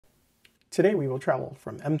Today we will travel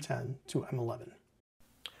from M10 to M11.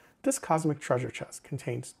 This cosmic treasure chest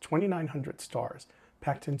contains 2,900 stars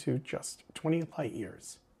packed into just 20 light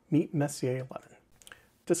years. Meet Messier 11.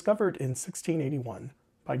 Discovered in 1681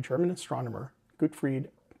 by German astronomer Gottfried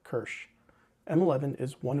Kirsch, M11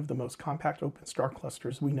 is one of the most compact open star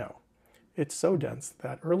clusters we know. It's so dense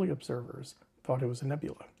that early observers thought it was a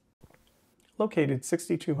nebula. Located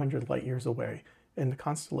 6,200 light years away in the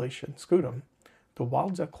constellation Scutum, the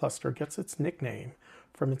wild duck cluster gets its nickname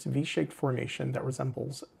from its V-shaped formation that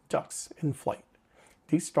resembles ducks in flight.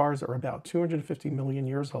 These stars are about 250 million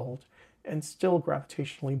years old and still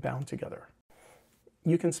gravitationally bound together.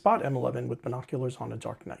 You can spot M11 with binoculars on a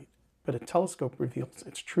dark night, but a telescope reveals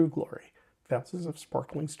its true glory, thousands of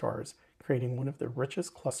sparkling stars creating one of the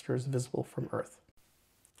richest clusters visible from Earth.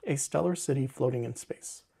 A stellar city floating in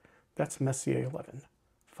space. That's Messier 11.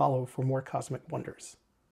 Follow for more cosmic wonders.